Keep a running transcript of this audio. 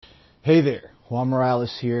Hey there, Juan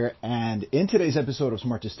Morales here, and in today's episode of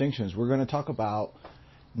Smart Distinctions, we're going to talk about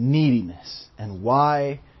neediness and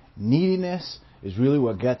why neediness is really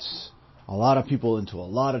what gets a lot of people into a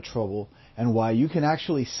lot of trouble, and why you can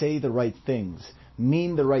actually say the right things,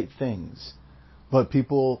 mean the right things, but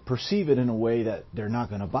people perceive it in a way that they're not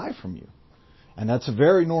going to buy from you. And that's a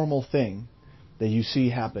very normal thing that you see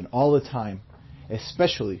happen all the time,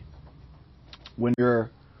 especially when you're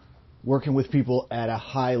working with people at a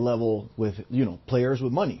high level with, players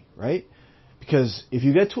with money, right? Because if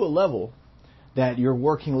you get to a level that you're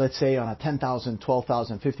working, let's say, on a $10,000,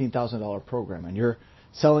 $12,000, $15,000 program, and you're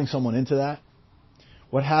selling someone into that,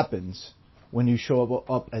 what happens when you show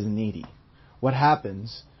up as needy? What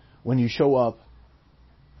happens when you show up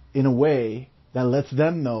in a way that lets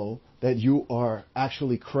them know that you are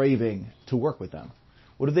actually craving to work with them?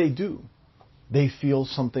 What do? They feel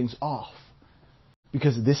something's off.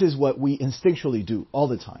 Because this is what we instinctually do all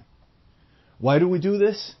the time. Why do we do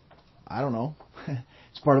this? I don't know.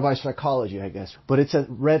 It's part of our psychology, I guess. But it's a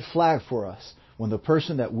red flag for us when the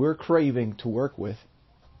person that we're craving to work with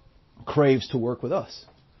craves to work with us.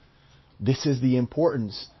 This is the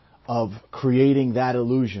importance of creating that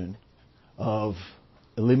illusion, of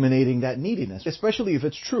eliminating that neediness, especially if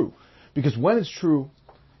it's true. Because when it's true,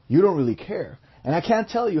 you don't really care. And I can't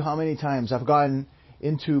tell you how many times I've gotten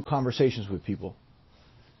into conversations with people,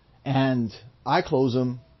 and I close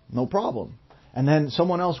them, no problem. And then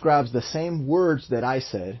someone else grabs the same words that I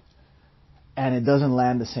said, and it doesn't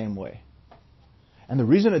land the same way. And the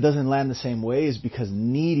reason it doesn't land the same way is because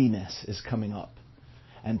neediness is coming up.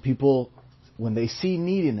 And people, when they see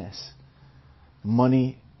neediness,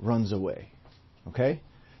 money runs away. Okay?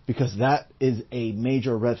 Because that is a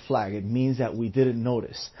major red flag. It means that we didn't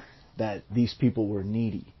notice that these people were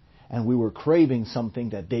needy. And we were craving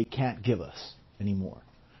something that they can't give us anymore.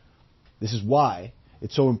 This is why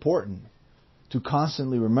it's so important to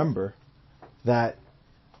constantly remember that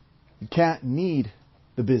you can't need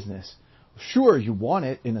the business. Sure, you want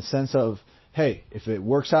it in a sense of, hey, if it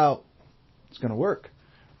works out, it's going to work.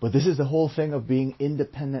 But this is the whole thing of being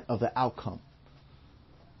independent of the outcome.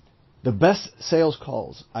 The best sales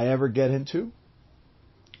calls I ever get into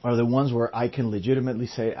are the ones where I can legitimately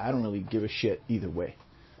say, I don't really give a shit either way.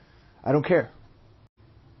 I don't care.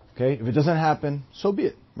 Okay, if it doesn't happen, so be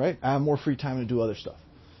it, right? I have more free time to do other stuff.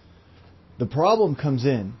 The problem comes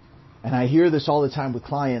in, and I hear this all the time with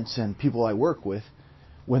clients and people I work with,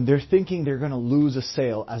 when they're thinking they're going to lose a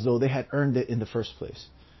sale as though they had earned it in the first place.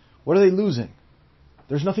 What are they losing?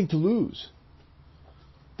 There's nothing to lose.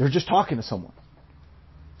 They're just talking to someone.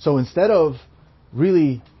 So instead of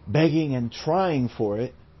really begging and trying for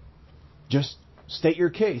it, just state your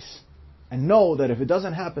case. And know that if it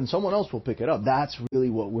doesn't happen, someone else will pick it up. That's really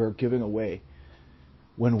what we're giving away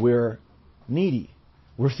when we're needy.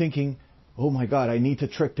 We're thinking, oh my God, I need to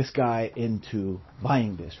trick this guy into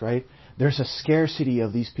buying this, right? There's a scarcity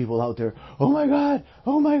of these people out there. Oh my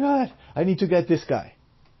God, I need to get this guy.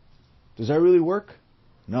 Does that really work?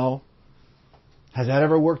 No. Has that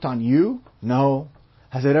ever worked on you? No.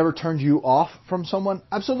 Has it ever turned you off from someone?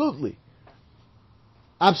 Absolutely.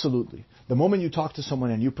 Absolutely. The moment you talk to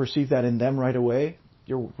someone and you perceive that in them right away,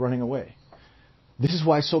 you're running away. This is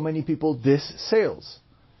why so many people diss sales.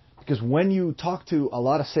 Because when you talk to a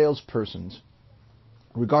lot of salespersons,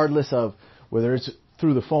 regardless of whether it's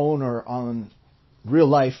through the phone or on real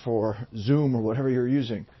life or Zoom or whatever you're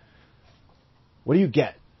using, what do you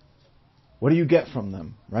get? What do you get from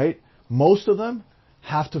them, right? Most of them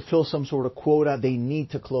have to fill some sort of quota. They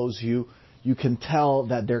need to close you. You can tell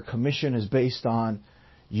that their commission is based on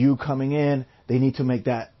you coming in. They need to make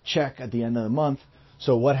that check at the end of the month.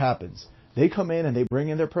 So what happens? They come in and they bring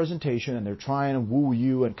in their presentation and they're trying to woo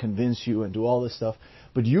you and convince you and do all this stuff.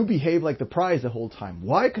 But you behave like the prize the whole time.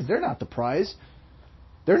 Why? Because they're not the prize.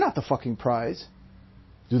 They're not the fucking prize.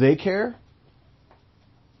 Do they care?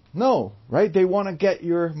 No, right? They want to get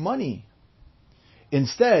your money.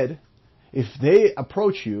 Instead, if they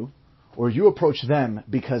approach you or you approach them,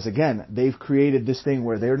 because again, they've created this thing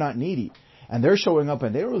where they're not needy and they're showing up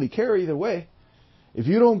and they don't really care either way. If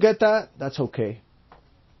you don't get that, that's okay.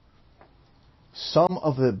 Some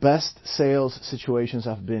of the best sales situations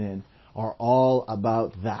I've been in are all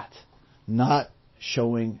about that, not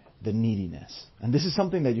showing the neediness. And this is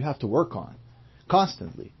something that you have to work on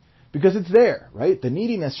constantly because it's there, right? The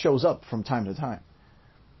neediness shows up from time to time.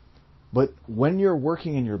 But when you're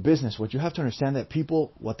working in your business, what you have to understand that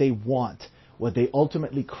people, what they want, what they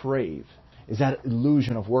ultimately crave is that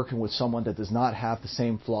illusion of working with someone that does not have the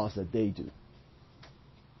same flaws that they do.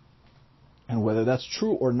 And whether that's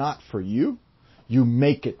true or not for you, you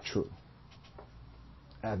make it true.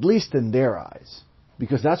 At least in their eyes.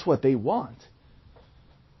 because that's what they want.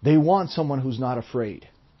 They want someone who's not afraid.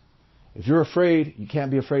 If you're afraid, you can't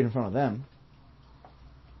be afraid in front of them.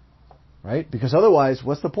 Right? Because otherwise,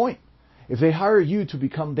 what's the point? If they hire you to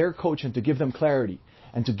become their coach and to give them clarity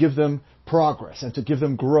and to give them progress and to give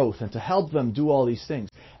them growth and to help them do all these things,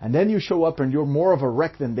 and then you show up and you're more of a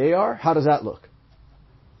wreck than they are, how does that look?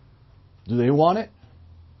 Do they want it?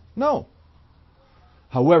 No.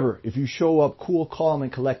 However, if you show up cool, calm,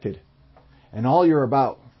 and collected, and all you're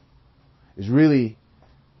about is really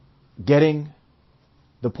getting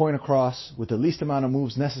the point across with the least amount of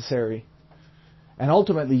moves necessary, and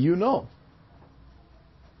ultimately you know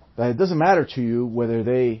that it doesn't matter to you whether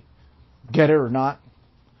they get it or not.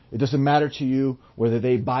 It doesn't matter to you whether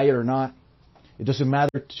they buy it or not. It doesn't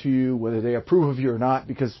matter to you whether they approve of you or not,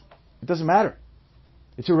 because it doesn't matter.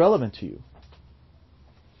 It's irrelevant to you.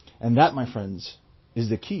 And that, my friends, is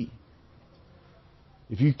the key.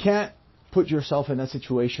 If you can't put yourself in that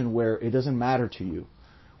situation where it doesn't matter to you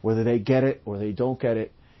whether they get it or they don't get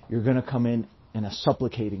it, you're going to come in a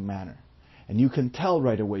supplicating manner. And you can tell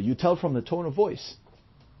right away. You tell from the tone of voice.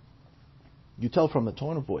 You tell from the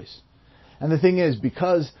tone of voice. And the thing is,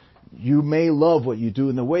 because you may love what you do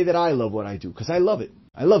in the way that I love what I do, because I love it.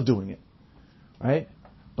 I love doing it. Right?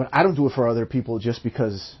 But I don't do it for other people just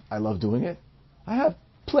because I love doing it. I have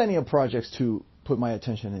plenty of projects to put my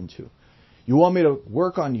attention into. You want me to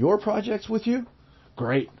work on your projects with you?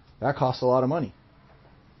 Great. That costs a lot of money.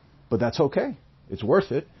 But that's okay. It's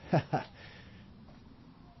worth it.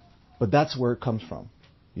 But that's where it comes from.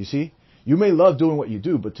 You see? You may love doing what you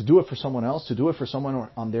do, but to do it for someone else, to do it for someone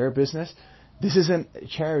on their business, this isn't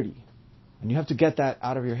charity. And you have to get that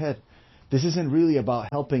out of your head. This isn't really about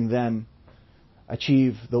helping them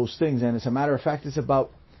achieve those things. And as a matter of fact, it's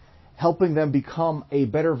about helping them become a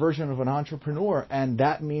better version of an entrepreneur. And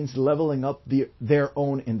that means leveling up their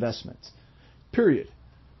own investments. Period.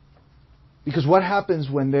 Because what happens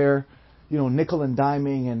when they're, nickel and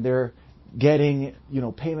diming and they're getting,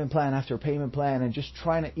 payment plan after payment plan and just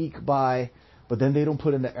trying to eke by, but then they don't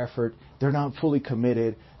put in the effort. They're not fully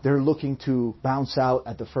committed. They're looking to bounce out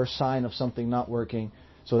at the first sign of something not working.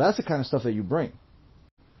 So that's the kind of stuff that you bring.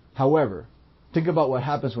 However, think about what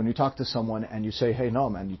happens when you talk to someone and you say, hey, no,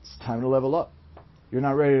 man, it's time to level up. You're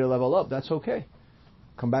not ready to level up. That's okay.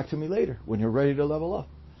 Come back to me later when you're ready to level up.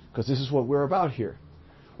 Because this is what we're about here.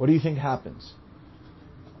 What do you think happens?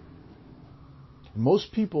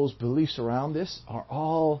 Most people's beliefs around this are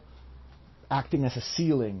all acting as a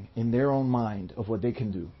ceiling in their own mind of what they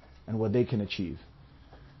can do and what they can achieve.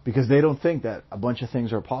 Because they don't think that a bunch of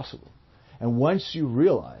things are possible. And once you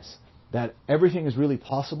realize that everything is really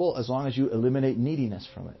possible as long as you eliminate neediness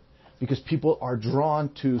from it. Because people are drawn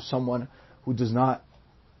to someone who does not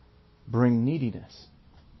bring neediness.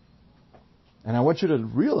 And I want you to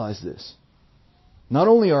realize this. Not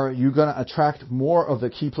only are you going to attract more of the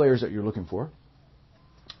key players that you're looking for,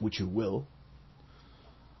 which you will,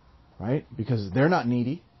 right? Because they're not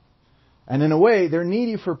needy. And in a way, they're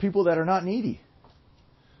needy for people that are not needy.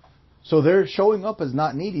 So they're showing up as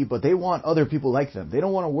not needy, but they want other people like them. They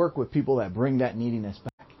don't want to work with people that bring that neediness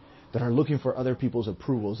back, that are looking for other people's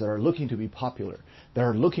approvals, that are looking to be popular, that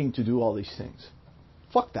are looking to do all these things.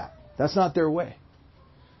 Fuck that. That's not their way.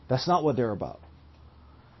 That's not what they're about.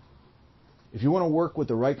 If you want to work with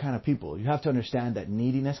the right kind of people, you have to understand that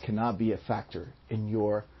neediness cannot be a factor in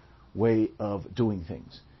your way of doing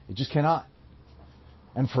things. It just cannot.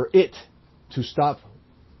 And for it to stop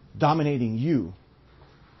dominating you,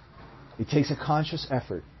 it takes a conscious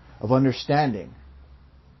effort of understanding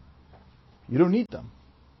you don't need them.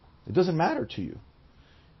 It doesn't matter to you.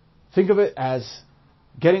 Think of it as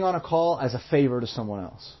getting on a call as a favor to someone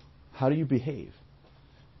else. How do you behave?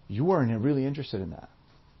 You weren't really interested in that.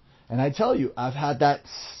 And I tell you, I've had that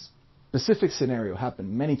specific scenario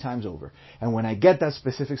happen many times over. And when I get that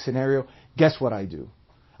specific scenario, guess what I do?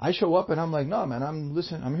 I show up and I'm like, no, man,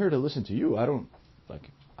 I'm here to listen to you. I don't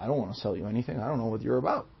want to sell you anything. I don't know what you're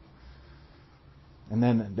about. And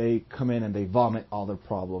then they come in and they vomit all their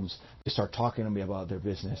problems. They start talking to me about their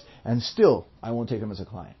business. And still, I won't take them as a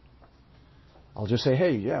client. I'll just say,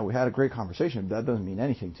 hey, yeah, we had a great conversation. That doesn't mean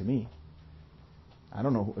anything to me. I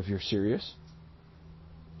don't know if you're serious.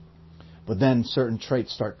 But then certain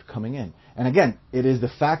traits start coming in. And again, it is the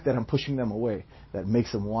fact that I'm pushing them away that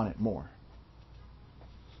makes them want it more.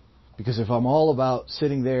 Because if I'm all about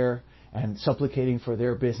sitting there and supplicating for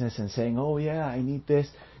their business and saying, oh yeah, I need this,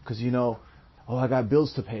 because I got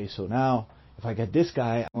bills to pay, so now if I get this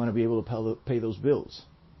guy, I want to be able to pay those bills.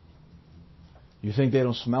 You think they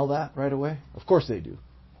don't smell that right away? Of course they do.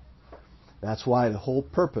 That's why the whole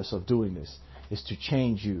purpose of doing this is to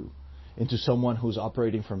change you into someone who's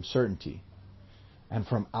operating from certainty and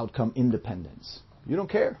from outcome independence. You don't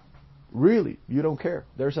care. Really, you don't care.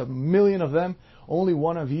 There's a million of them, only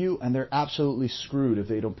one of you, and they're absolutely screwed if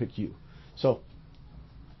they don't pick you. So,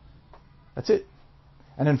 that's it.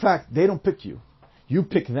 And in fact, they don't pick you. You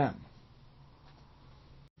pick them.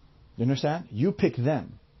 You understand? You pick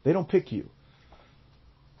them. They don't pick you.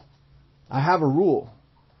 I have a rule.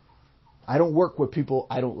 I don't work with people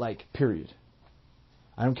I don't like, period.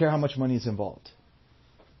 I don't care how much money is involved.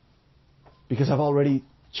 Because I've already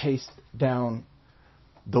chased down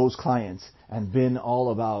those clients and been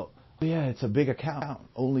all about, oh yeah, it's a big account,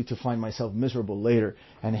 only to find myself miserable later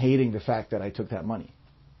and hating the fact that I took that money.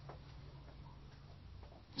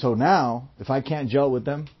 So now, if I can't gel with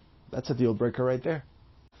them, that's a deal breaker right there.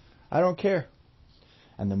 I don't care.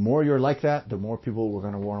 And the more you're like that, the more people are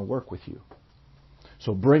going to want to work with you.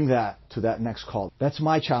 So bring that to that next call. That's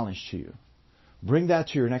my challenge to you. Bring that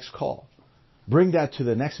to your next call. Bring that to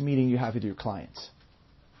the next meeting you have with your clients.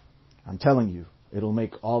 I'm telling you, it'll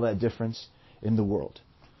make all that difference in the world.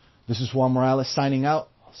 This is Juan Morales signing out.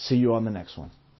 I'll see you on the next one.